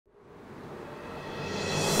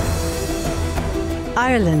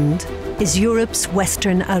Ireland is Europe's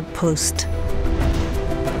western outpost.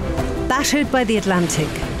 Battered by the Atlantic,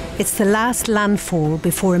 it's the last landfall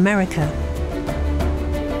before America.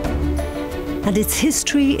 And its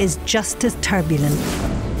history is just as turbulent.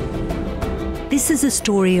 This is a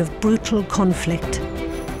story of brutal conflict,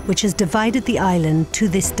 which has divided the island to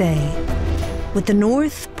this day, with the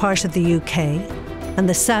north part of the UK and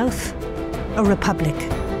the south a republic.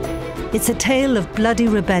 It's a tale of bloody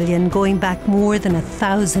rebellion going back more than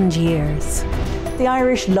 1,000 years. The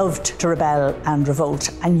Irish loved to rebel and revolt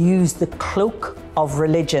and use the cloak of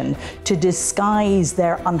religion to disguise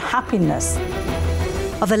their unhappiness.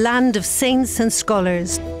 Of a land of saints and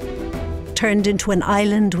scholars turned into an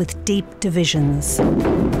island with deep divisions.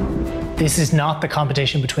 This is not the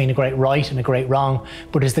competition between a great right and a great wrong,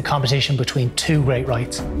 but is the competition between two great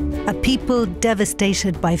rights. A people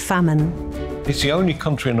devastated by famine. It's the only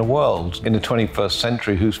country in the world in the 21st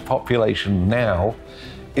century whose population now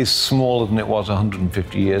is smaller than it was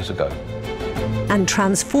 150 years ago. And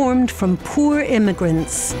transformed from poor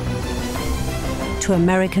immigrants to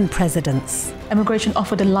American presidents. Immigration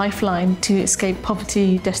offered a lifeline to escape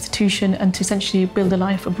poverty, destitution, and to essentially build a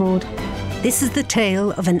life abroad. This is the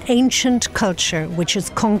tale of an ancient culture which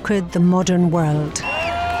has conquered the modern world.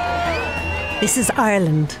 This is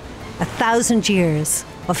Ireland, 1,000 years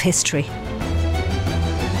of history.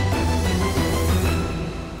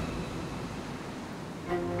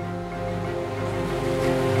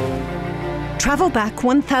 Travel back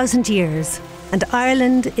 1,000 years, and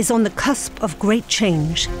Ireland is on the cusp of great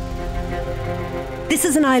change. This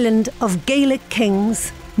is an island of Gaelic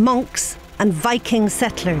kings, monks, and Viking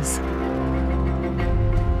settlers.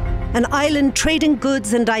 An island trading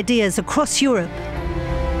goods and ideas across Europe.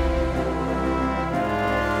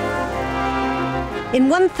 In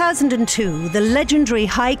 1002, the legendary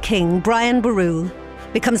High King Brian Boru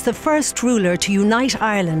becomes the first ruler to unite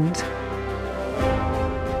Ireland.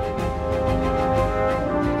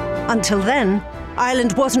 Until then,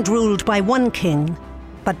 Ireland wasn't ruled by one king,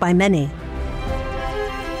 but by many.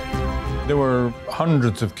 There were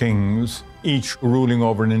hundreds of kings, each ruling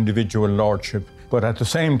over an individual lordship, but at the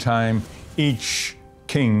same time, each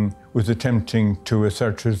king was attempting to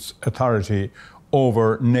assert his authority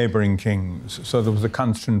over neighbouring kings, so there was a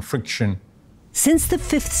constant friction. Since the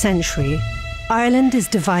 5th century, Ireland is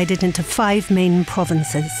divided into 5 main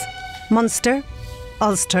provinces: Munster,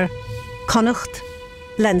 Ulster, Connaught,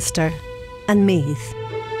 Leinster and Meath.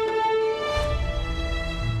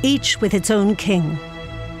 Each with its own king,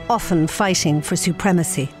 often fighting for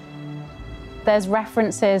supremacy. There's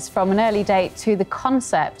references from an early date to the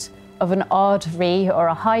concept of an Ard Rí or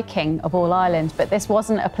a High King of all Ireland, but this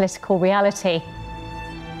wasn't a political reality.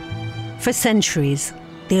 For centuries,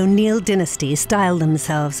 the O'Neill dynasty styled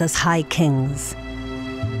themselves as High Kings.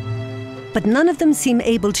 But none of them seem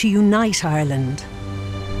able to unite Ireland.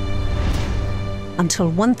 Until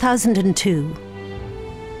 1002,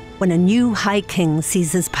 when a new High King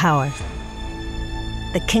seizes power.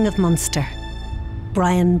 The King of Munster,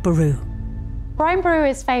 Brian Boru. Brian Boru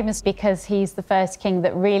is famous because he's the first king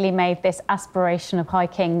that really made this aspiration of High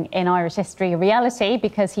King in Irish history a reality,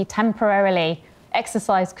 because he temporarily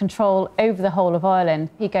exercised control over the whole of Ireland.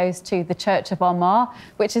 He goes to the Church of Armagh,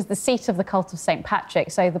 which is the seat of the cult of St.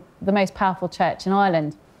 Patrick, so the most powerful church in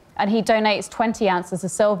Ireland. And he donates 20 ounces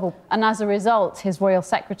of silver. And as a result, his royal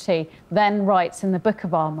secretary then writes in the Book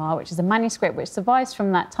of Armagh, which is a manuscript which survives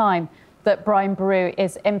from that time, that Brian Boru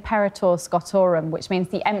is Imperator Scotorum, which means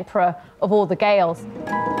the emperor of all the Gaels.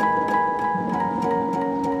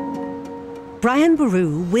 Brian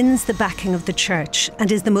Boru wins the backing of the church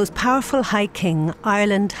and is the most powerful High King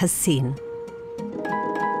Ireland has seen.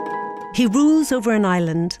 He rules over an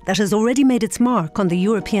island that has already made its mark on the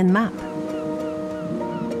European map.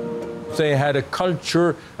 They had a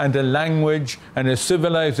culture and a language and a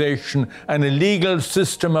civilization and a legal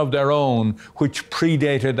system of their own which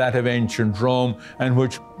predated that of ancient Rome and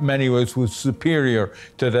which in many ways was superior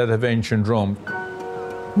to that of ancient Rome.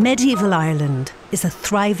 Medieval Ireland is a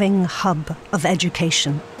thriving hub of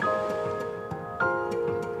education.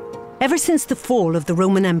 Ever since the fall of the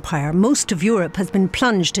Roman Empire, most of Europe has been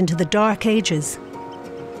plunged into the Dark Ages.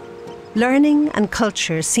 Learning and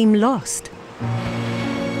culture seem lost.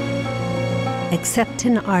 Except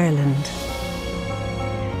in Ireland.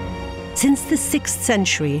 Since the 6th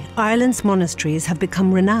century, Ireland's monasteries have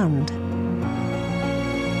become renowned.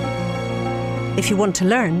 If you want to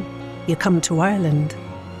learn, you come to Ireland.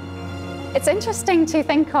 It's interesting to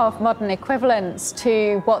think of modern equivalents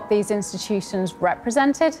to what these institutions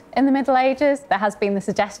represented in the Middle Ages. There has been the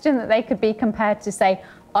suggestion that they could be compared to, say,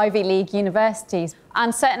 Ivy League universities.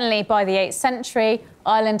 And certainly by the 8th century,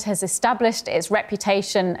 Ireland has established its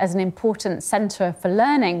reputation as an important centre for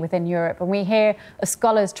learning within Europe, and we hear of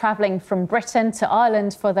scholars travelling from Britain to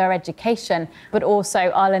Ireland for their education, but also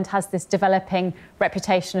Ireland has this developing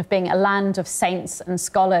reputation of being a land of saints and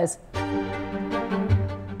scholars.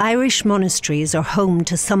 Irish monasteries are home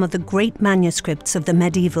to some of the great manuscripts of the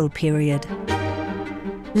medieval period.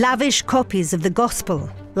 Lavish copies of the Gospel,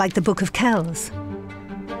 like the Book of Kells.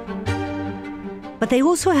 But they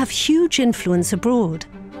also have huge influence abroad.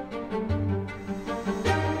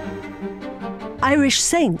 Irish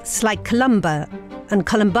saints like Columba and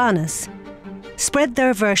Columbanus spread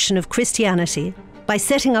their version of Christianity by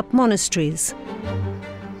setting up monasteries.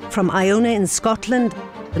 From Iona in Scotland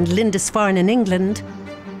and Lindisfarne in England,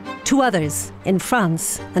 to others in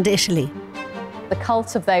France and Italy. The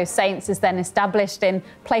cult of those saints is then established in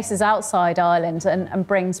places outside Ireland and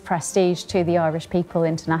brings prestige to the Irish people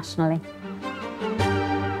internationally.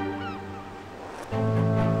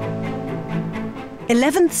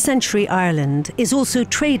 11th century Ireland is also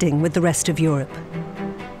trading with the rest of Europe.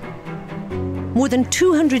 More than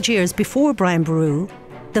 200 years before Brian Boru,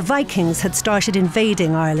 the Vikings had started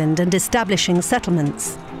invading Ireland and establishing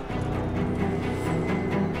settlements.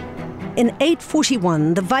 In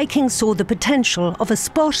 841, the Vikings saw the potential of a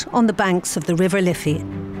spot on the banks of the River Liffey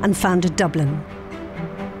and founded Dublin.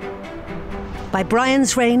 By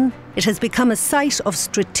Brian's reign, it has become a site of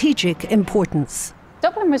strategic importance.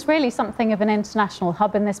 Dublin was really something of an international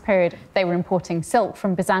hub in this period. They were importing silk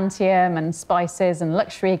from Byzantium and spices and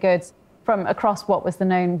luxury goods from across what was the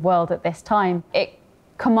known world at this time. It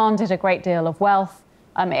commanded a great deal of wealth.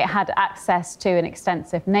 It had access to an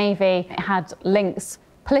extensive navy. It had links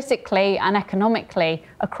politically and economically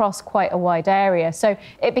across quite a wide area. So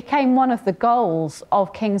it became one of the goals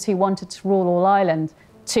of kings who wanted to rule all Ireland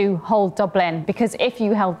to hold Dublin, because if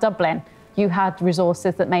you held Dublin, you had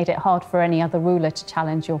resources that made it hard for any other ruler to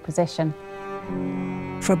challenge your position.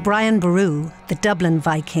 For Brian Boru, the Dublin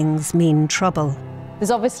Vikings mean trouble.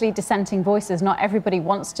 There's obviously dissenting voices. Not everybody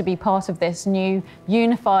wants to be part of this new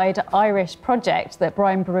unified Irish project that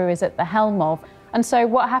Brian Boru is at the helm of. And so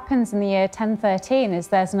what happens in the year 1013 is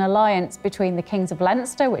there's an alliance between the kings of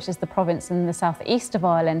Leinster, which is the province in the southeast of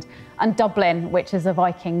Ireland, and Dublin, which is a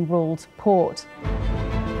Viking-ruled port.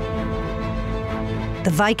 The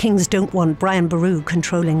Vikings don't want Brian Boru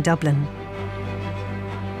controlling Dublin.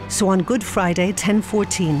 So on Good Friday,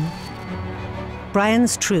 1014,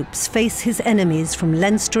 Brian's troops face his enemies from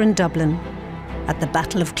Leinster and Dublin at the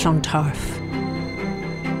Battle of Clontarf.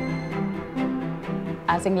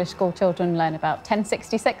 As English school children learn about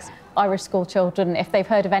 1066, Irish school children, if they've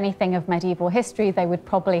heard of anything of medieval history, they would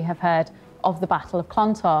probably have heard of the Battle of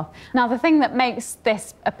Clontarf. Now, the thing that makes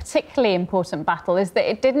this a particularly important battle is that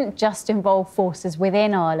it didn't just involve forces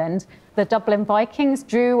within Ireland. The Dublin Vikings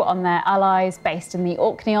drew on their allies based in the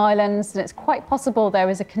Orkney Islands, and it's quite possible there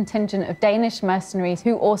was a contingent of Danish mercenaries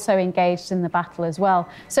who also engaged in the battle as well.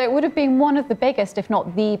 So it would have been one of the biggest, if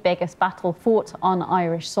not the biggest, battle fought on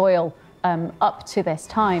Irish soil up to this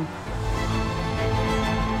time.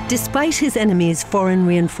 Despite his enemies' foreign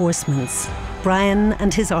reinforcements, Brian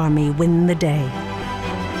and his army win the day.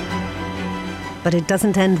 But it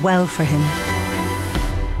doesn't end well for him.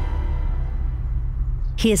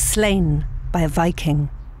 He is slain by a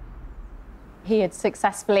Viking. He had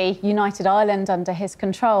successfully united Ireland under his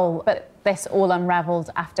control, but this all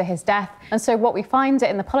unravelled after his death. And so what we find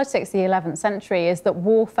in the politics of the 11th century is that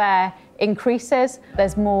warfare increases,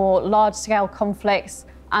 there's more large-scale conflicts,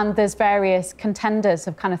 and there's various contenders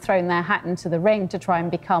have kind of thrown their hat into the ring to try and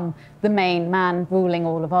become the main man ruling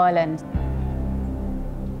all of Ireland.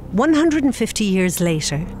 150 years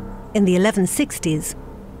later, in the 1160s,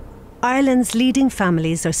 Ireland's leading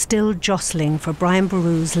families are still jostling for Brian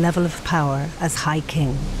Boru's level of power as High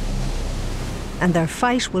King. And their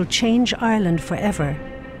fight will change Ireland forever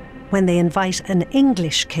when they invite an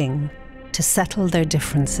English king to settle their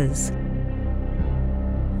differences.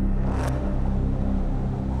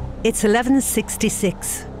 It's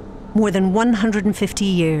 1166, more than 150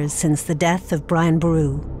 years since the death of Brian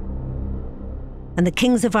Boru. And the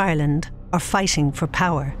kings of Ireland are fighting for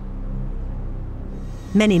power.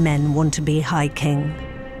 Many men want to be High King,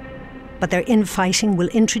 but their infighting will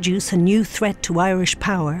introduce a new threat to Irish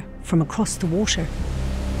power from across the water.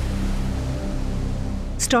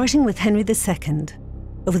 Starting with Henry II,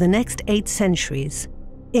 over the next 8 centuries,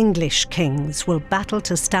 English kings will battle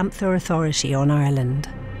to stamp their authority on Ireland.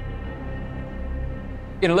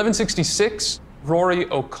 In 1166, Rory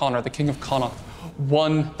O'Connor, the King of Connaught,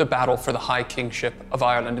 won the battle for the High Kingship of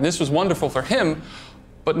Ireland. And this was wonderful for him,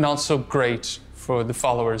 but not so great for the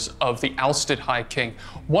followers of the ousted High King.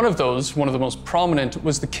 One of the most prominent,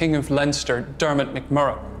 was the King of Leinster, Dermot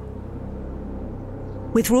MacMurrough.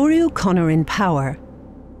 With Rory O'Connor in power,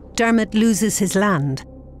 Dermot loses his land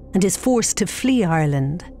and is forced to flee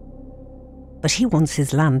Ireland. But he wants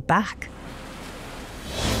his land back.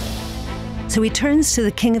 So he turns to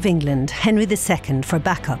the King of England, Henry II, for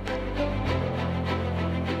backup.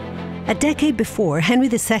 A decade before, Henry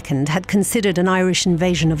II had considered an Irish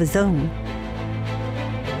invasion of his own.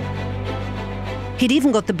 He'd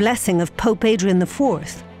even got the blessing of Pope Adrian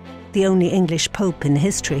IV, the only English pope in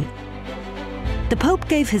history. The Pope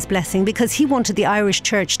gave his blessing because he wanted the Irish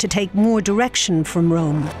Church to take more direction from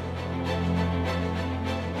Rome.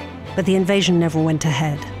 But the invasion never went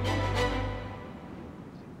ahead.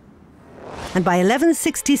 And by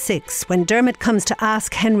 1166, when Dermot comes to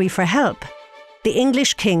ask Henry for help, the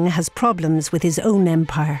English king has problems with his own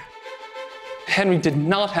empire. Henry did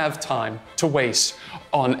not have time to waste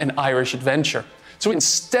on an Irish adventure. So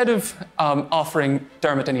instead of offering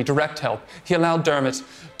Dermot any direct help, he allowed Dermot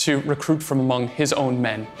to recruit from among his own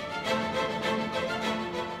men.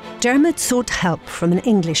 Dermot sought help from an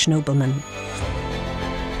English nobleman,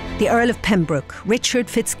 the Earl of Pembroke, Richard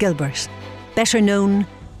Fitzgilbert, better known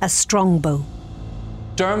as Strongbow.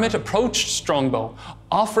 Dermot approached Strongbow,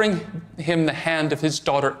 offering him the hand of his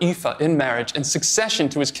daughter Aoife in marriage and succession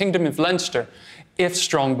to his kingdom of Leinster if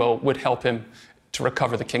Strongbow would help him to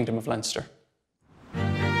recover the kingdom of Leinster.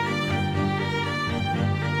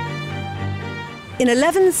 In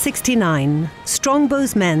 1169,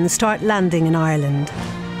 Strongbow's men start landing in Ireland.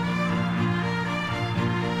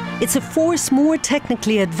 It's a force more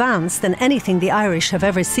technically advanced than anything the Irish have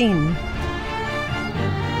ever seen.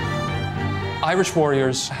 Irish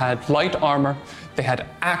warriors had light armour, they had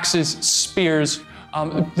axes, spears.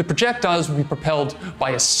 The projectiles would be propelled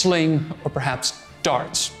by a sling or perhaps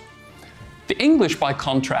darts. The English, by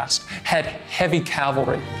contrast, had heavy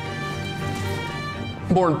cavalry.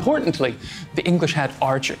 More importantly, the English had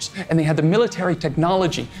archers, and they had the military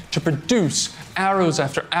technology to produce arrows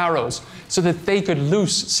after arrows so that they could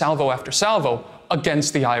loose salvo after salvo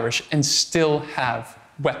against the Irish and still have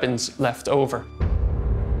weapons left over.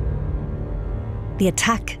 The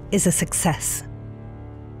attack is a success.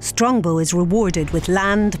 Strongbow is rewarded with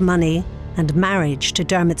land, money, and marriage to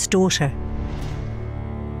Dermot's daughter.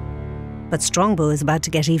 But Strongbow is about to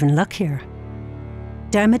get even luckier.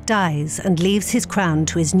 Dermot dies and leaves his crown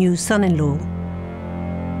to his new son-in-law.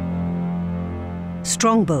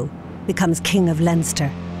 Strongbow becomes King of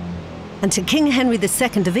Leinster. And to King Henry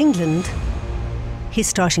II of England, he's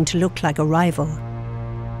starting to look like a rival.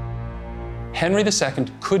 Henry II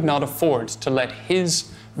could not afford to let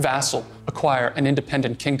his vassal acquire an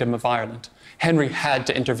independent kingdom of Ireland. Henry had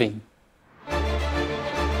to intervene.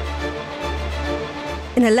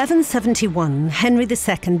 In 1171, Henry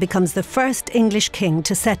II becomes the first English king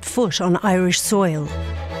to set foot on Irish soil.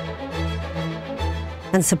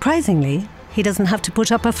 And surprisingly, he doesn't have to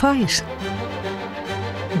put up a fight.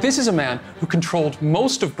 This is a man who controlled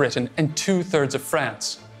most of Britain and 2/3 of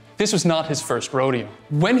France. This was not his first rodeo.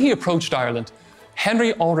 When he approached Ireland,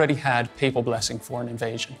 Henry already had papal blessing for an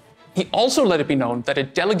invasion. He also let it be known that a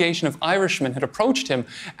delegation of Irishmen had approached him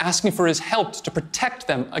asking for his help to protect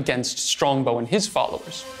them against Strongbow and his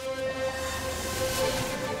followers.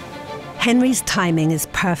 Henry's timing is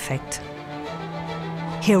perfect.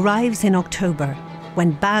 He arrives in October,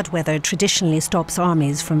 when bad weather traditionally stops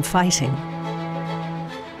armies from fighting.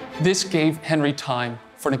 This gave Henry time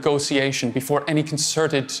for negotiation before any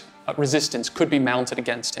concerted resistance could be mounted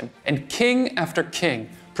against him. And king after king,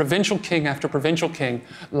 provincial king after provincial king,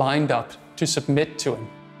 lined up to submit to him.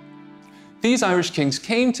 These Irish kings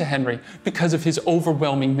came to Henry because of his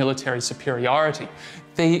overwhelming military superiority.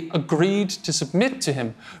 They agreed to submit to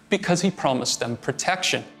him because he promised them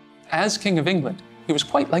protection. As King of England, he was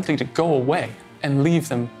quite likely to go away and leave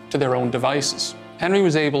them to their own devices. Henry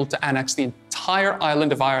was able to annex the entire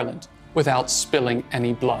island of Ireland without spilling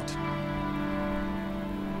any blood.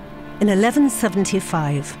 In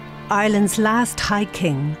 1175, Ireland's last High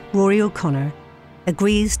King, Rory O'Connor,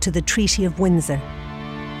 agrees to the Treaty of Windsor.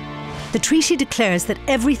 The treaty declares that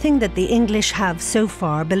everything that the English have so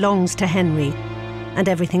far belongs to Henry, and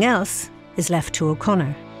everything else is left to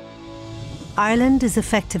O'Connor. Ireland is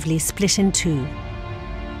effectively split in two: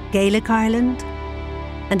 Gaelic Ireland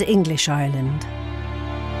and English Ireland.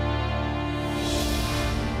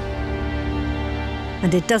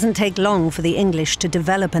 And it doesn't take long for the English to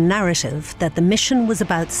develop a narrative that the mission was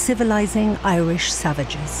about civilizing Irish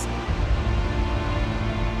savages.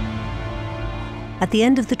 At the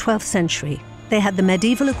end of the 12th century, they had the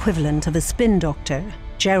medieval equivalent of a spin doctor,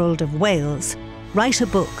 Gerald of Wales, write a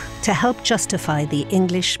book to help justify the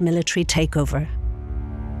English military takeover.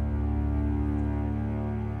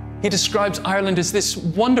 He describes Ireland as this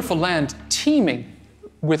wonderful land teeming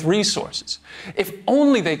with resources. If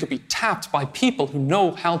only they could be tapped by people who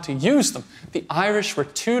know how to use them. The Irish were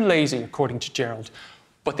too lazy, according to Gerald,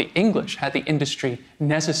 but the English had the industry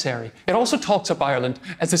necessary. It also talks up Ireland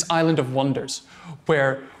as this island of wonders,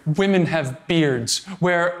 where women have beards,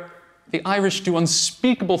 where the Irish do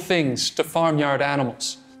unspeakable things to farmyard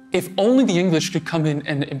animals. If only the English could come in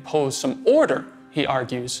and impose some order, he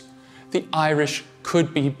argues, the Irish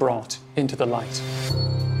could be brought into the light.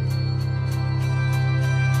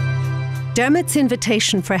 Dermot's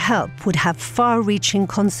invitation for help would have far-reaching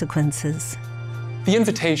consequences. The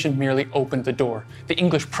invitation merely opened the door. The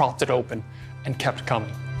English propped it open and kept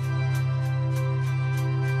coming.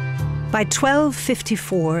 By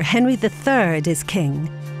 1254, Henry III is king,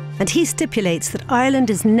 and he stipulates that Ireland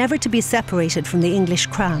is never to be separated from the English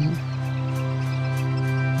crown.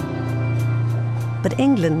 But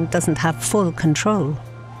England doesn't have full control.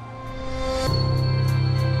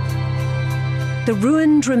 The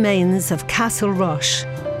ruined remains of Castle Roche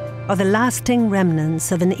are the lasting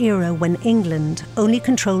remnants of an era when England only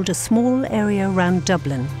controlled a small area around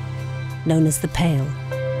Dublin, known as the Pale.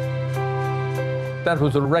 That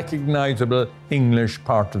was a recognisable English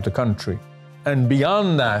part of the country. And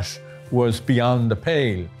beyond that was beyond the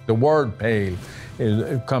Pale. The word Pale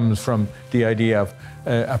comes from the idea of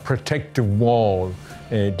a protective wall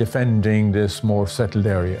defending this more settled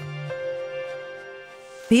area.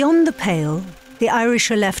 Beyond the Pale, the Irish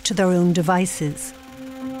are left to their own devices.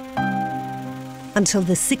 Until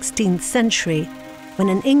the 16th century, when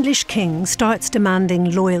an English king starts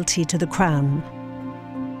demanding loyalty to the crown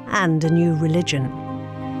and a new religion.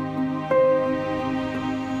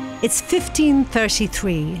 It's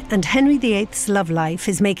 1533, and Henry VIII's love life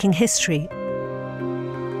is making history.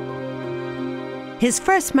 His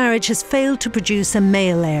first marriage has failed to produce a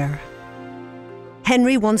male heir.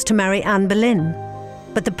 Henry wants to marry Anne Boleyn,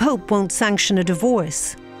 but the Pope won't sanction a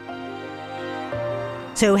divorce.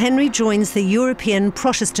 So Henry joins the European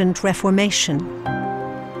Protestant Reformation.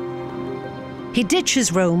 He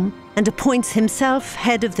ditches Rome and appoints himself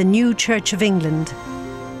head of the new Church of England,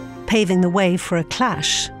 paving the way for a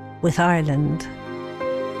clash with Ireland.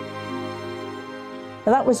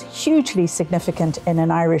 Now, that was hugely significant in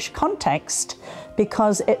an Irish context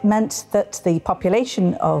because it meant that the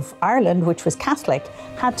population of Ireland, which was Catholic,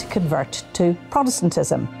 had to convert to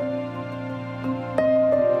Protestantism.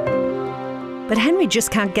 But Henry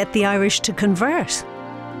just can't get the Irish to convert.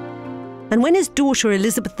 And when his daughter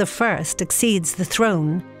Elizabeth I accedes the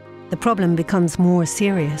throne, the problem becomes more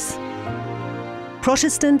serious.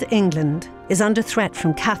 Protestant England is under threat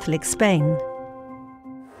from Catholic Spain.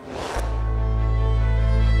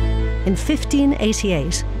 In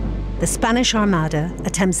 1588, the Spanish Armada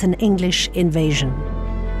attempts an English invasion.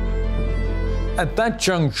 At that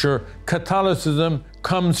juncture, Catholicism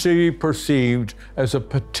comes to be perceived as a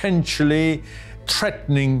potentially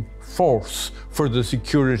threatening force for the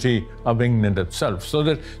security of England itself. So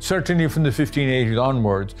that certainly from the 1580s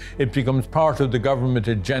onwards, it becomes part of the government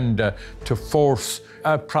agenda to force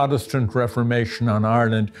a Protestant Reformation on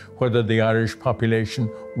Ireland, whether the Irish population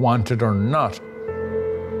want it or not.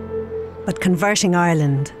 But converting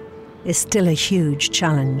Ireland is still a huge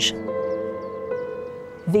challenge.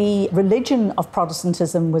 The religion of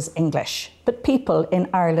Protestantism was English, but people in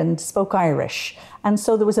Ireland spoke Irish, and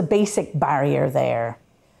so there was a basic barrier there.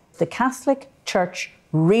 The Catholic Church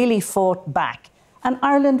really fought back, and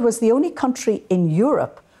Ireland was the only country in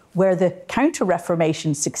Europe where the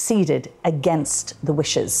Counter-Reformation succeeded against the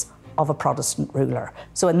wishes of a Protestant ruler.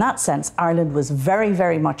 So in that sense, Ireland was very,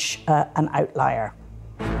 very much an outlier.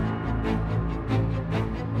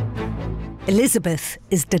 Elizabeth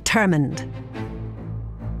is determined.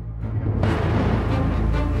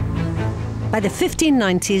 By the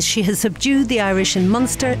 1590s, she has subdued the Irish in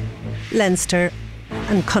Munster, Leinster,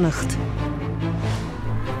 and Connacht.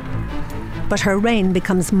 But her reign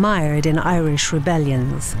becomes mired in Irish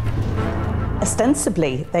rebellions.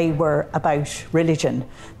 Ostensibly, they were about religion,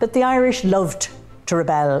 but the Irish loved to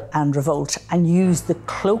rebel and revolt and used the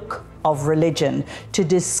cloak of religion to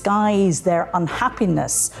disguise their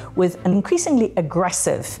unhappiness with an increasingly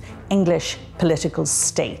aggressive English political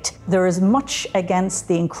state. They're as much against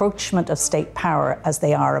the encroachment of state power as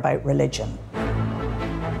they are about religion.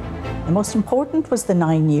 The most important was the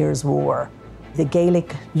 9 Years' War. The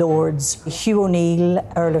Gaelic lords, Hugh O'Neill,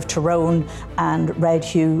 Earl of Tyrone, and Red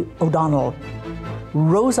Hugh O'Donnell,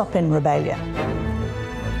 rose up in rebellion.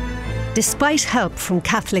 Despite help from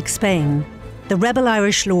Catholic Spain, the rebel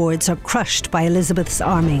Irish lords are crushed by Elizabeth's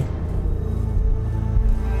army.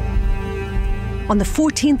 On the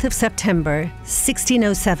 14th of September,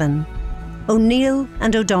 1607, O'Neill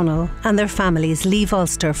and O'Donnell and their families leave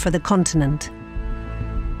Ulster for the continent.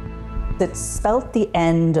 It spelt the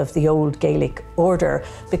end of the old Gaelic order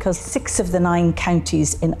because 6 of the 9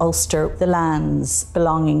 counties in Ulster, the lands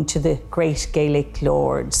belonging to the great Gaelic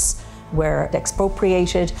lords, were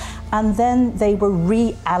expropriated and then they were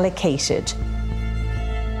reallocated.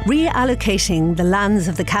 Reallocating the lands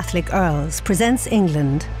of the Catholic earls presents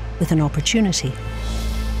England with an opportunity.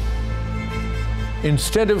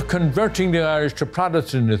 Instead of converting the Irish to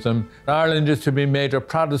Protestantism, Ireland is to be made a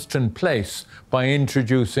Protestant place by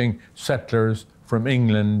introducing settlers from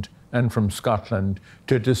England and from Scotland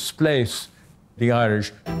to displace the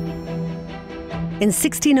Irish. In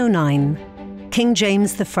 1609, King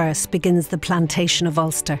James I begins the plantation of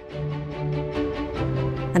Ulster,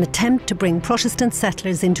 an attempt to bring Protestant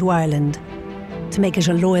settlers into Ireland to make it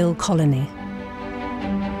a loyal colony.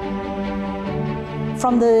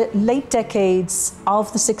 From the late decades of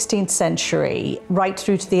the 16th century right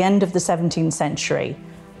through to the end of the 17th century,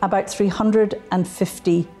 about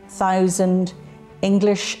 350,000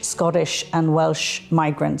 English, Scottish and Welsh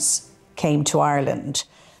migrants came to Ireland.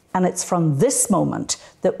 And it's from this moment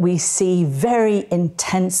that we see very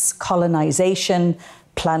intense colonisation,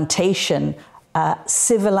 plantation,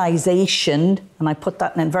 civilization, and I put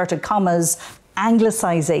that in inverted commas,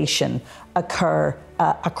 Anglicisation occur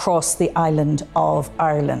across the island of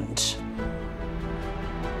Ireland.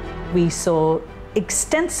 We saw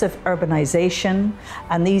extensive urbanisation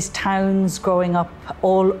and these towns growing up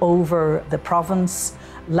all over the province,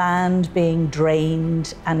 land being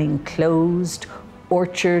drained and enclosed,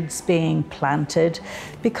 orchards being planted,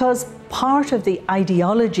 because part of the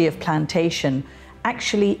ideology of plantation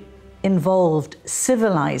actually involved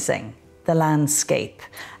civilising the landscape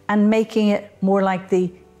and making it more like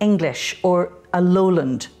the English or a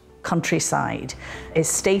lowland countryside.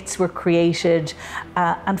 Estates were created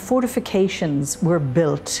and fortifications were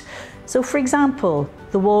built. So, for example,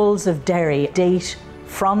 the walls of Derry date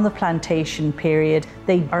from the plantation period.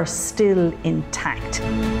 They are still intact.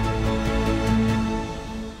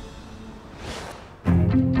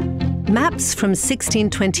 Maps from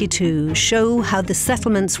 1622 show how the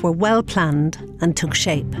settlements were well planned and took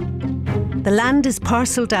shape. The land is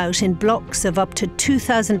parcelled out in blocks of up to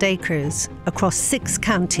 2,000 acres across 6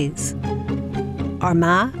 counties: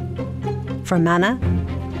 Armagh, Fermanagh,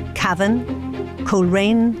 Cavan,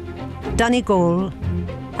 Coleraine, Donegal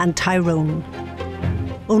and Tyrone.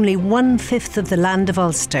 Only 1/5 of the land of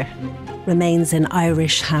Ulster remains in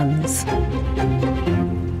Irish hands.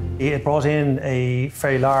 It brought in a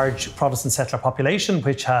very large Protestant settler population,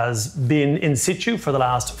 which has been in situ for the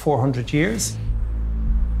last 400 years.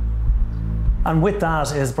 And with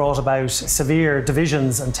that, it has brought about severe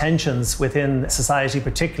divisions and tensions within society,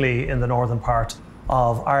 particularly in the northern part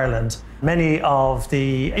of Ireland. Many of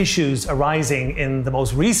the issues arising in the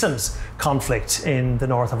most recent conflict in the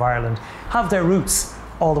north of Ireland have their roots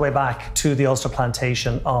all the way back to the Ulster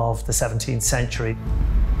plantation of the 17th century.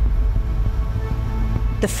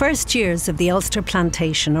 The first years of the Ulster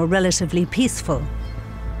plantation are relatively peaceful,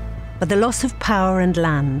 but the loss of power and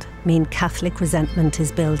land mean Catholic resentment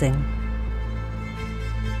is building.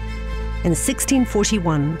 In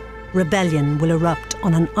 1641, rebellion will erupt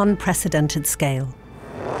on an unprecedented scale.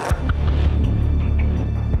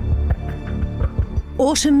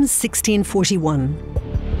 Autumn 1641.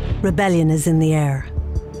 Rebellion is in the air.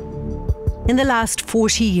 In the last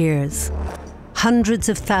 40 years, hundreds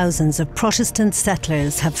of thousands of Protestant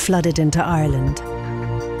settlers have flooded into Ireland.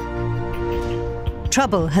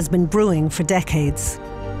 Trouble has been brewing for decades.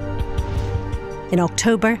 In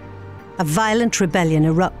October, a violent rebellion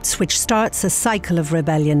erupts which starts a cycle of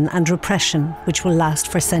rebellion and repression which will last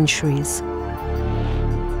for centuries.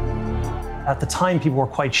 At the time, people were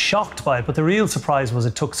quite shocked by it, but the real surprise was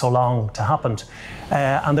it took so long to happen.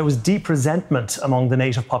 And there was deep resentment among the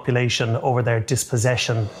native population over their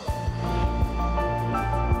dispossession.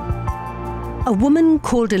 A woman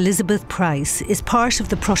called Elizabeth Price is part of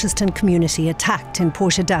the Protestant community attacked in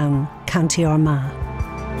Portadown, County Armagh.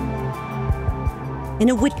 In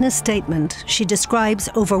a witness statement, she describes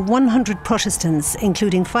over 100 Protestants,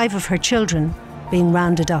 including 5 of her children, being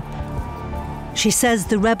rounded up. She says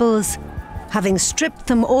the rebels, having stripped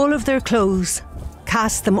them all of their clothes,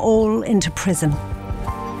 cast them all into prison.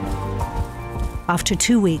 After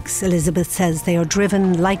 2 weeks, Elizabeth says they are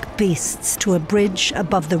driven like beasts to a bridge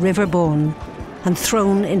above the River Bourne and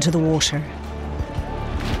thrown into the water.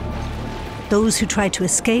 Those who try to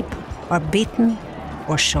escape are beaten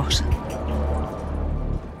or shot.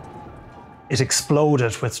 It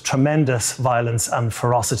exploded with tremendous violence and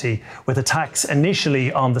ferocity, with attacks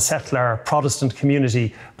initially on the settler Protestant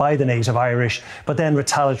community by the native Irish, but then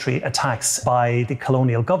retaliatory attacks by the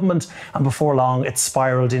colonial government, and before long it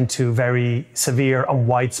spiralled into very severe and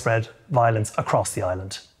widespread violence across the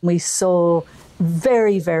island. We saw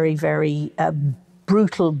very, very, very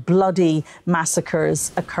brutal, bloody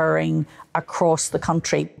massacres occurring across the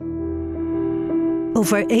country.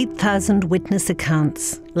 Over 8,000 witness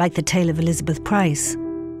accounts, like the tale of Elizabeth Price,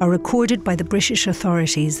 are recorded by the British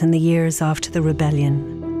authorities in the years after the rebellion.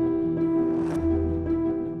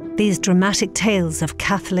 These dramatic tales of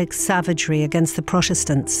Catholic savagery against the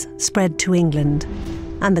Protestants spread to England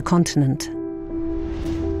and the continent.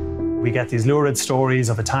 We get these lurid stories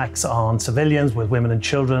of attacks on civilians, with women and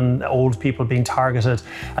children, old people being targeted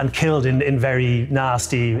and killed in very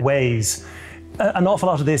nasty ways. An awful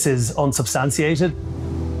lot of this is unsubstantiated.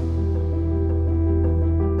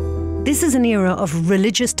 This is an era of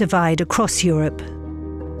religious divide across Europe.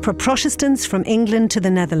 For Protestants from England to the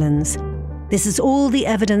Netherlands, this is all the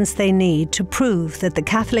evidence they need to prove that the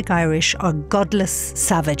Catholic Irish are godless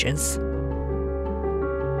savages.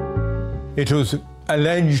 It was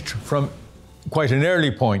alleged from quite an early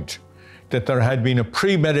point that there had been a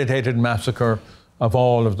premeditated massacre of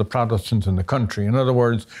all of the Protestants in the country. In other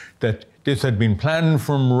words, that this had been planned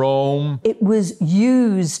from Rome. It was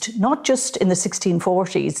used not just in the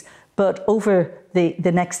 1640s, but over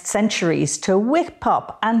the next centuries to whip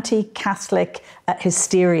up anti-Catholic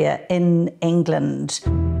hysteria in England.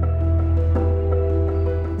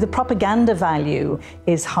 The propaganda value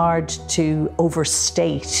is hard to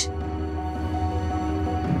overstate.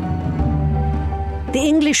 The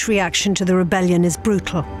English reaction to the rebellion is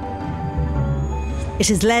brutal.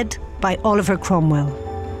 It is led by Oliver Cromwell,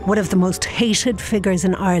 one of the most hated figures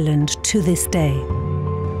in Ireland to this day.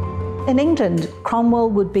 In England, Cromwell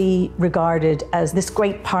would be regarded as this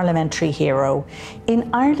great parliamentary hero. In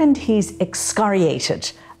Ireland, he's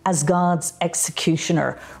excoriated as God's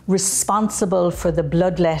executioner, responsible for the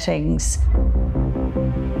bloodlettings.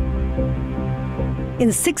 In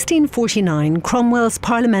 1649, Cromwell's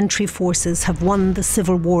parliamentary forces have won the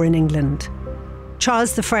civil war in England.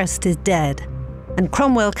 Charles I is dead, and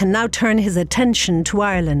Cromwell can now turn his attention to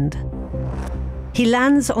Ireland. He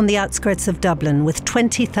lands on the outskirts of Dublin with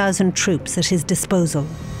 20,000 troops at his disposal.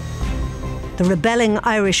 The rebelling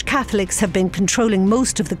Irish Catholics have been controlling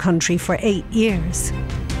most of the country for 8 years.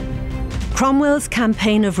 Cromwell's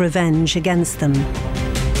campaign of revenge against them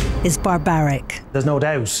is barbaric. There's no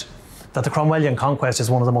doubt that the Cromwellian conquest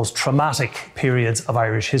is one of the most traumatic periods of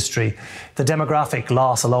Irish history. The demographic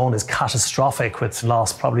loss alone is catastrophic, with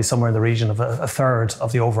loss probably somewhere in the region of a third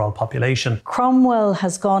of the overall population. Cromwell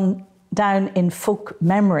has gone down in folk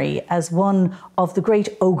memory as one of the great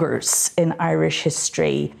ogres in Irish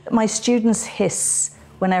history. My students hiss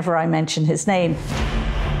whenever I mention his name.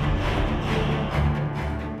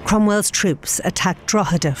 Cromwell's troops attacked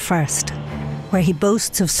Drogheda first, where he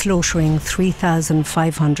boasts of slaughtering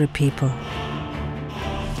 3,500 people.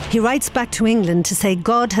 He writes back to England to say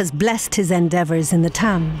God has blessed his endeavours in the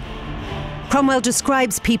town. Cromwell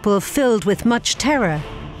describes people filled with much terror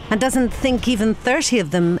and doesn't think even 30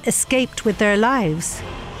 of them escaped with their lives.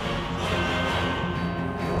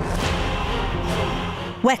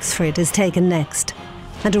 Wexford is taken next,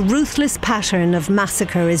 and a ruthless pattern of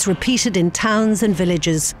massacre is repeated in towns and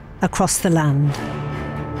villages across the land.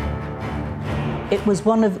 It was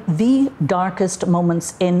one of the darkest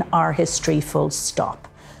moments in our history, full stop.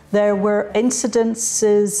 There were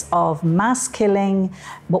incidences of mass killing,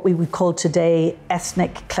 what we would call today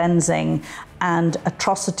ethnic cleansing, and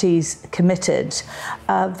atrocities committed,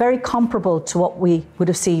 very comparable to what we would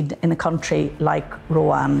have seen in a country like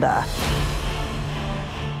Rwanda.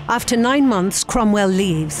 After 9 months, Cromwell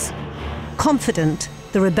leaves, confident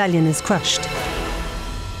the rebellion is crushed.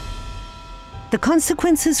 The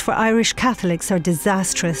consequences for Irish Catholics are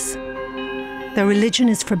disastrous. Their religion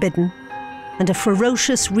is forbidden, and a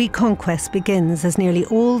ferocious reconquest begins as nearly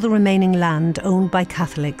all the remaining land owned by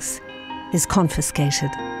Catholics is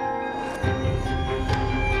confiscated.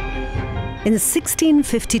 In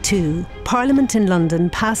 1652, Parliament in London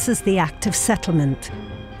passes the Act of Settlement,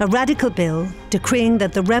 a radical bill decreeing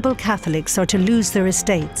that the rebel Catholics are to lose their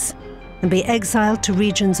estates and be exiled to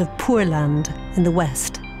regions of poor land in the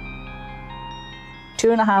West.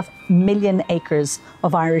 2.5 million acres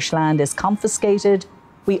of Irish land is confiscated.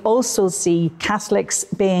 We also see Catholics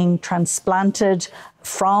being transplanted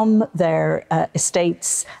from their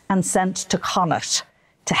estates and sent to Connaught,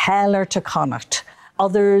 to hell or to Connaught.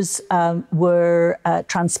 Others were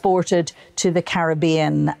transported to the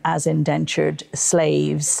Caribbean as indentured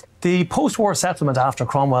slaves. The post-war settlement after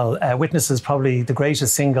Cromwell witnesses probably the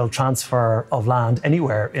greatest single transfer of land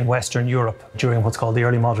anywhere in Western Europe during what's called the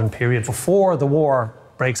early modern period. Before the war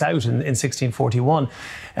breaks out in 1641,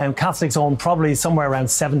 Catholics owned probably somewhere around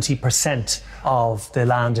 70% of the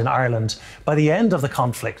land in Ireland. By the end of the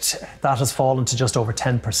conflict, that has fallen to just over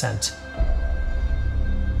 10%.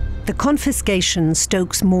 The confiscation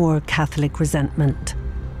stokes more Catholic resentment.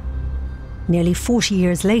 Nearly 40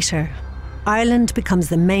 years later, Ireland becomes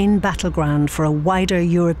the main battleground for a wider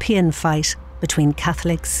European fight between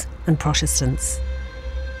Catholics and Protestants.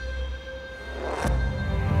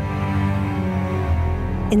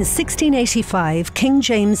 In 1685, King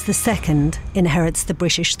James II inherits the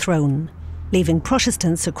British throne, leaving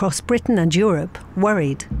Protestants across Britain and Europe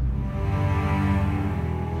worried.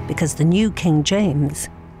 Because the new King James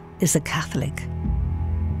is a Catholic.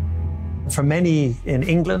 For many in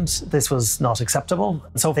England, this was not acceptable.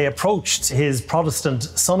 So they approached his Protestant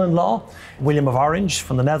son-in-law, William of Orange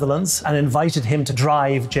from the Netherlands, and invited him to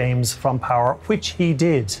drive James from power, which he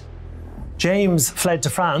did. James fled to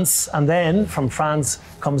France, and then from France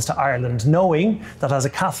comes to Ireland, knowing that as a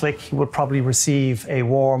Catholic, he would probably receive a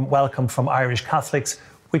warm welcome from Irish Catholics,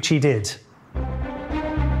 which he did.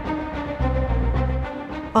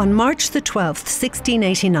 On March the 12th,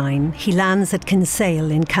 1689, he lands at Kinsale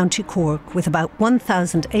in County Cork with about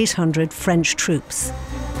 1,800 French troops.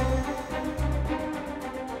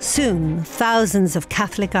 Soon, thousands of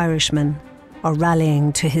Catholic Irishmen are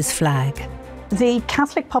rallying to his flag. The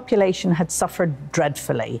Catholic population had suffered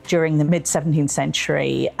dreadfully during the mid-17th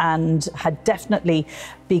century and had definitely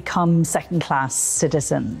become second-class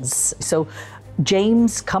citizens. So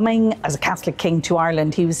James, coming as a Catholic king to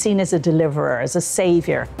Ireland, he was seen as a deliverer, as a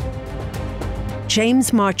saviour.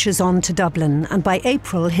 James marches on to Dublin, and by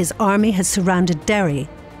April his army has surrounded Derry,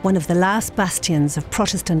 one of the last bastions of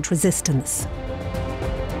Protestant resistance.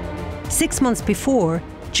 6 months before,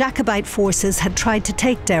 Jacobite forces had tried to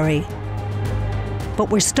take Derry, but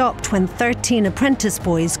were stopped when 13 apprentice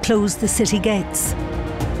boys closed the city gates.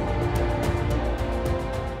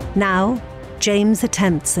 Now, James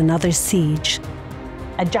attempts another siege.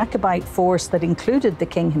 A Jacobite force that included the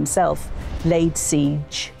king himself laid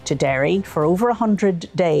siege to Derry for over 100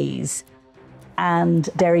 days, and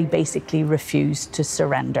Derry basically refused to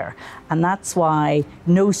surrender. And that's why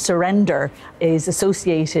no surrender is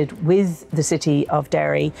associated with the city of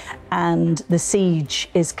Derry, and the siege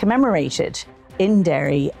is commemorated in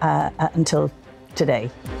Derry until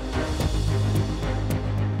today.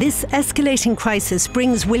 This escalating crisis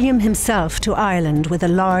brings William himself to Ireland with a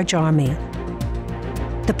large army.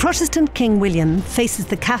 The Protestant King William faces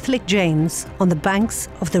the Catholic James on the banks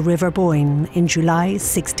of the River Boyne in July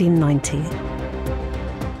 1690.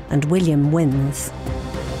 And William wins.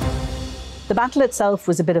 The battle itself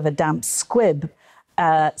was a bit of a damp squib,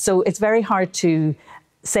 so it's very hard to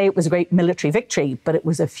say it was a great military victory, but it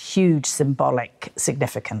was of huge symbolic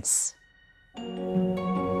significance.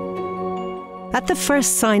 At the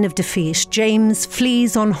first sign of defeat, James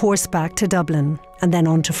flees on horseback to Dublin and then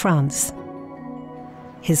on to France.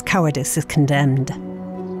 His cowardice is condemned.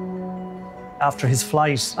 After his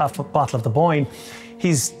flight, after the Battle of the Boyne,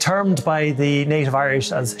 he's termed by the native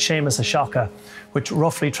Irish as Seamus a Shocka, which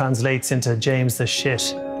roughly translates into James the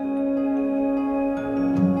Shit.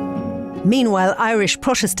 Meanwhile, Irish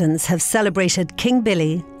Protestants have celebrated King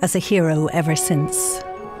Billy as a hero ever since.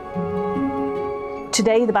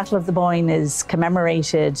 Today, the Battle of the Boyne is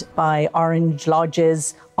commemorated by Orange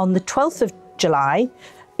Lodges on the 12th of July,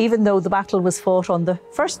 even though the battle was fought on the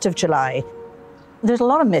 1st of July. There's a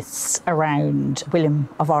lot of myths around William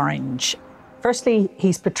of Orange. Firstly,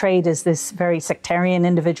 he's portrayed as this very sectarian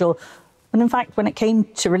individual, and in fact, when it came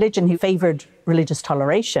to religion, he favoured religious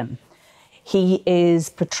toleration. He is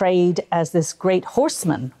portrayed as this great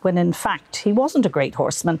horseman, when in fact, he wasn't a great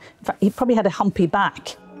horseman. In fact, he probably had a humpy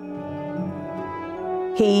back.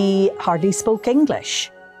 He hardly spoke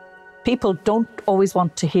English. People don't always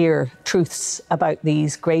want to hear truths about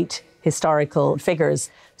these great historical figures.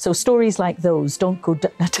 So stories like those don't go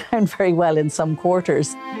down very well in some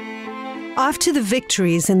quarters. After the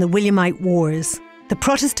victories in the Williamite Wars, the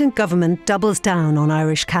Protestant government doubles down on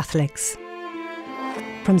Irish Catholics.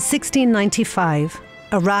 From 1695,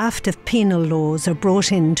 a raft of penal laws are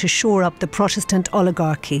brought in to shore up the Protestant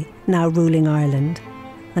oligarchy now ruling Ireland,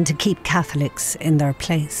 and to keep Catholics in their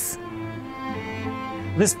place.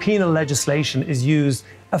 This penal legislation is used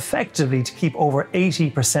effectively to keep over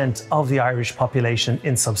 80% of the Irish population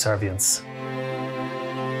in subservience.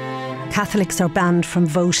 Catholics are banned from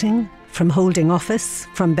voting, from holding office,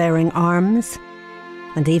 from bearing arms,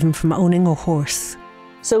 and even from owning a horse.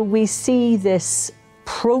 So we see this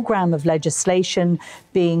programme of legislation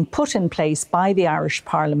being put in place by the Irish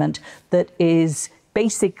Parliament that is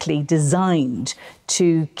basically designed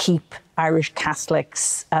to keep Irish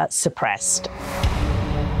Catholics suppressed.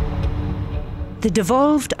 The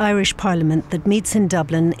devolved Irish Parliament that meets in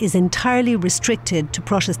Dublin is entirely restricted to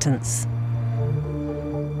Protestants.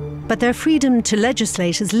 But their freedom to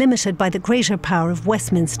legislate is limited by the greater power of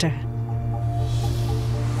Westminster.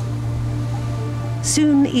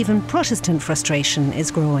 Soon, even Protestant frustration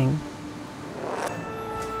is growing.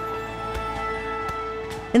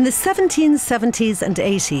 In the 1770s and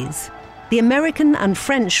 80s, the American and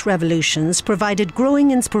French revolutions provided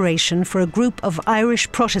growing inspiration for a group of Irish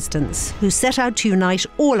Protestants who set out to unite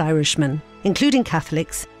all Irishmen, including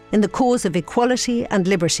Catholics, in the cause of equality and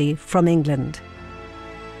liberty from England.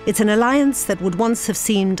 It's an alliance that would once have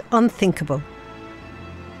seemed unthinkable.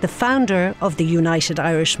 The founder of the United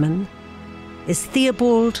Irishmen is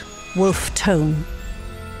Theobald Wolfe Tone.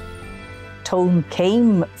 Tone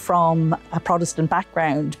came from a Protestant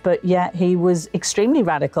background, but yet he was extremely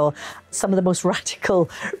radical. Some of the most radical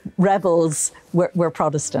rebels were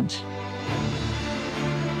Protestant.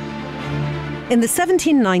 In the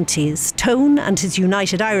 1790s, Tone and his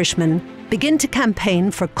United Irishmen begin to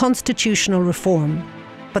campaign for constitutional reform,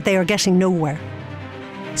 but they are getting nowhere.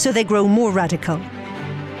 So they grow more radical.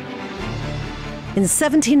 In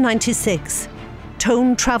 1796,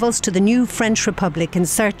 Tone travels to the new French Republic in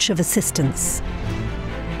search of assistance.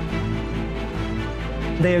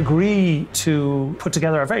 They agree to put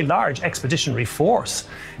together a very large expeditionary force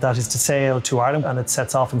that is to sail to Ireland, and it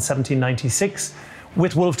sets off in 1796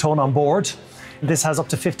 with Wolfe Tone on board. This has up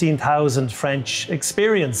to 15,000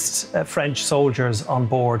 experienced French soldiers on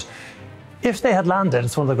board. If they had landed,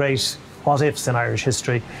 it's one of the great what-ifs in Irish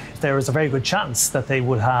history, there is a very good chance that they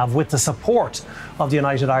would have, with the support of the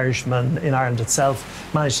United Irishmen in Ireland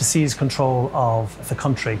itself, managed to seize control of the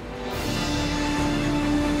country.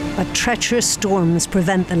 But treacherous storms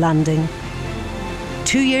prevent the landing.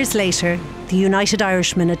 2 years later, the United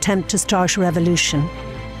Irishmen attempt to start a revolution,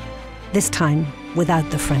 this time without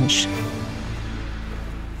the French.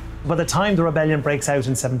 By the time the rebellion breaks out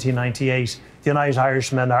in 1798, the United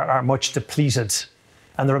Irishmen are much depleted.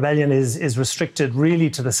 And the rebellion is restricted really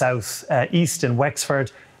to the south, east in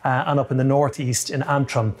Wexford, and up in the northeast in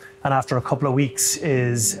Antrim. And after a couple of weeks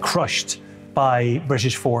is crushed by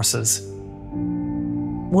British forces.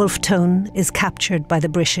 Wolfe Tone is captured by the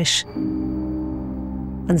British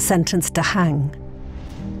and sentenced to hang.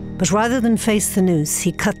 But rather than face the noose,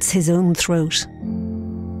 he cuts his own throat.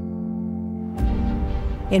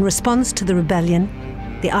 In response to the rebellion,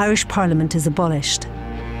 the Irish Parliament is abolished.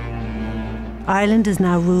 Ireland is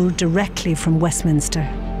now ruled directly from Westminster.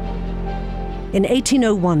 In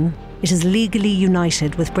 1801, it is legally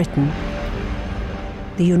united with Britain.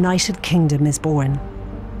 The United Kingdom is born.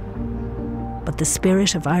 But the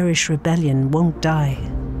spirit of Irish rebellion won't die.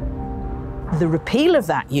 The repeal of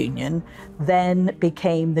that union then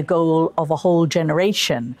became the goal of a whole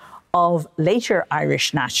generation of later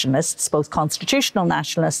Irish nationalists, both constitutional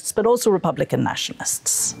nationalists, but also Republican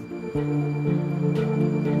nationalists.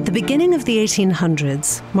 The beginning of the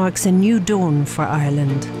 1800s marks a new dawn for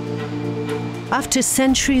Ireland. After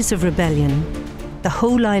centuries of rebellion, the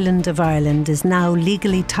whole island of Ireland is now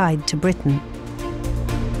legally tied to Britain.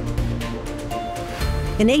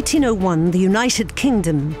 In 1801, the United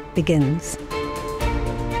Kingdom begins.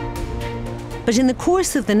 But in the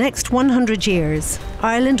course of the next 100 years,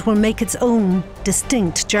 Ireland will make its own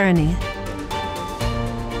distinct journey.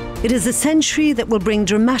 It is a century that will bring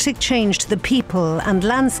dramatic change to the people and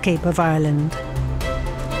landscape of Ireland.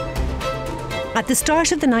 At the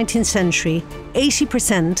start of the 19th century,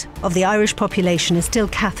 80% of the Irish population is still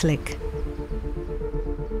Catholic.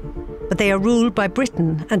 But they are ruled by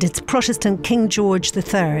Britain and its Protestant King George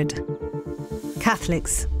III.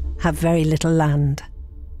 Catholics have very little land.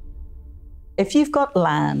 If you've got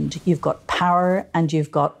land, you've got power and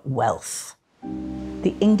you've got wealth.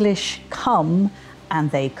 The English come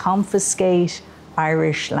and they confiscate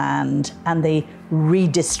Irish land and they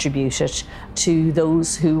redistribute it to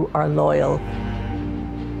those who are loyal.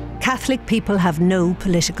 Catholic people have no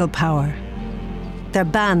political power. They're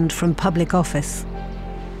banned from public office.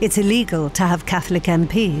 It's illegal to have Catholic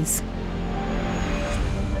MPs.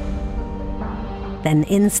 Then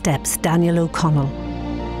in steps Daniel O'Connell,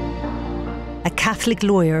 a Catholic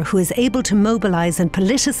lawyer who is able to mobilise and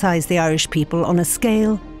politicise the Irish people on a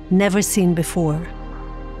scale never seen before.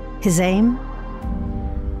 His aim?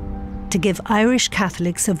 To give Irish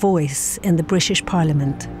Catholics a voice in the British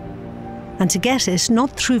Parliament, and to get it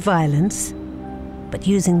not through violence, but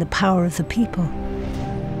using the power of the people.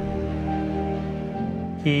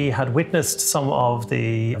 He had witnessed some of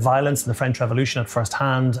the violence in the French Revolution at first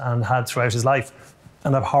hand and had throughout his life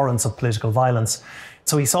an abhorrence of political violence.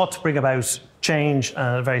 So he sought to bring about change,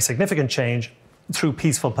 a very significant change, through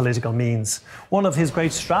peaceful political means. One of his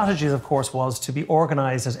great strategies, of course, was to be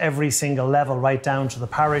organised at every single level, right down to the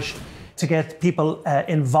parish, to get people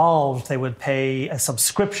involved. They would pay a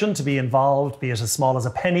subscription to be involved, be it as small as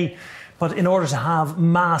a penny, but in order to have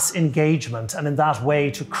mass engagement and in that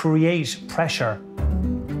way to create pressure.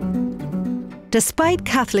 Despite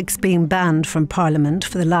Catholics being banned from Parliament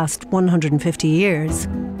for the last 150 years,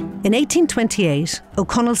 in 1828,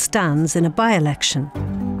 O'Connell stands in a by-election,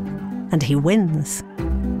 and he wins.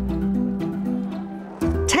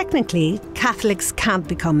 Technically, Catholics can't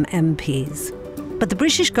become MPs, but the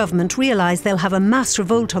British government realise they'll have a mass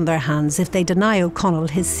revolt on their hands if they deny O'Connell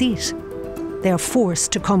his seat. They are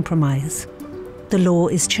forced to compromise. The law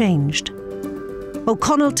is changed.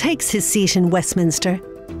 O'Connell takes his seat in Westminster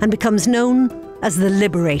and becomes known as the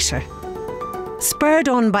Liberator. Spurred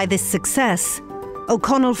on by this success,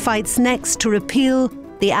 O'Connell fights next to repeal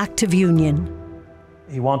the Act of Union.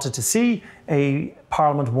 He wanted to see a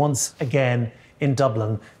parliament once again in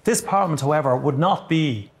Dublin. This parliament, however, would not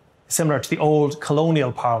be similar to the old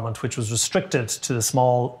colonial parliament, which was restricted to the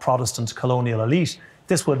small Protestant colonial elite.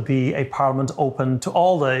 This would be a parliament open to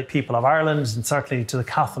all the people of Ireland and certainly to the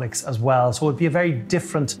Catholics as well. So it would be a very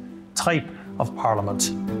different type of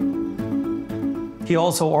parliament. He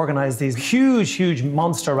also organised these huge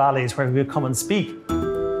monster rallies where he would come and speak.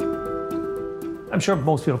 I'm sure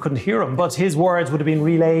most people couldn't hear him, but his words would have been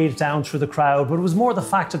relayed down through the crowd. But it was more the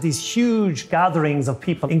fact of these huge gatherings of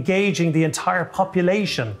people engaging the entire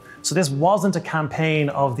population. So this wasn't a campaign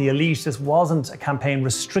of the elite. This wasn't a campaign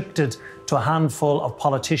restricted to a handful of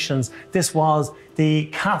politicians. This was the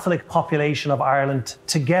Catholic population of Ireland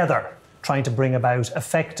together trying to bring about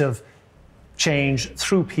effective change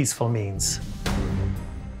through peaceful means.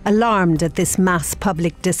 Alarmed at this mass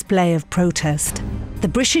public display of protest, the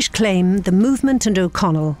British claim the movement and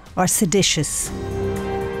O'Connell are seditious.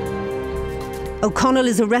 O'Connell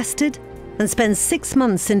is arrested and spends 6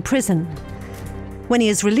 months in prison. When he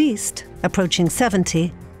is released, approaching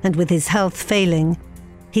 70, and with his health failing,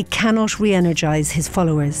 he cannot re-energise his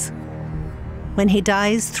followers. When he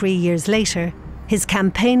dies 3 years later, his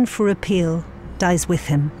campaign for repeal dies with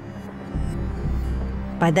him.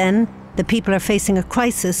 By then, the people are facing a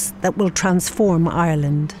crisis that will transform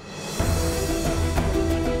Ireland.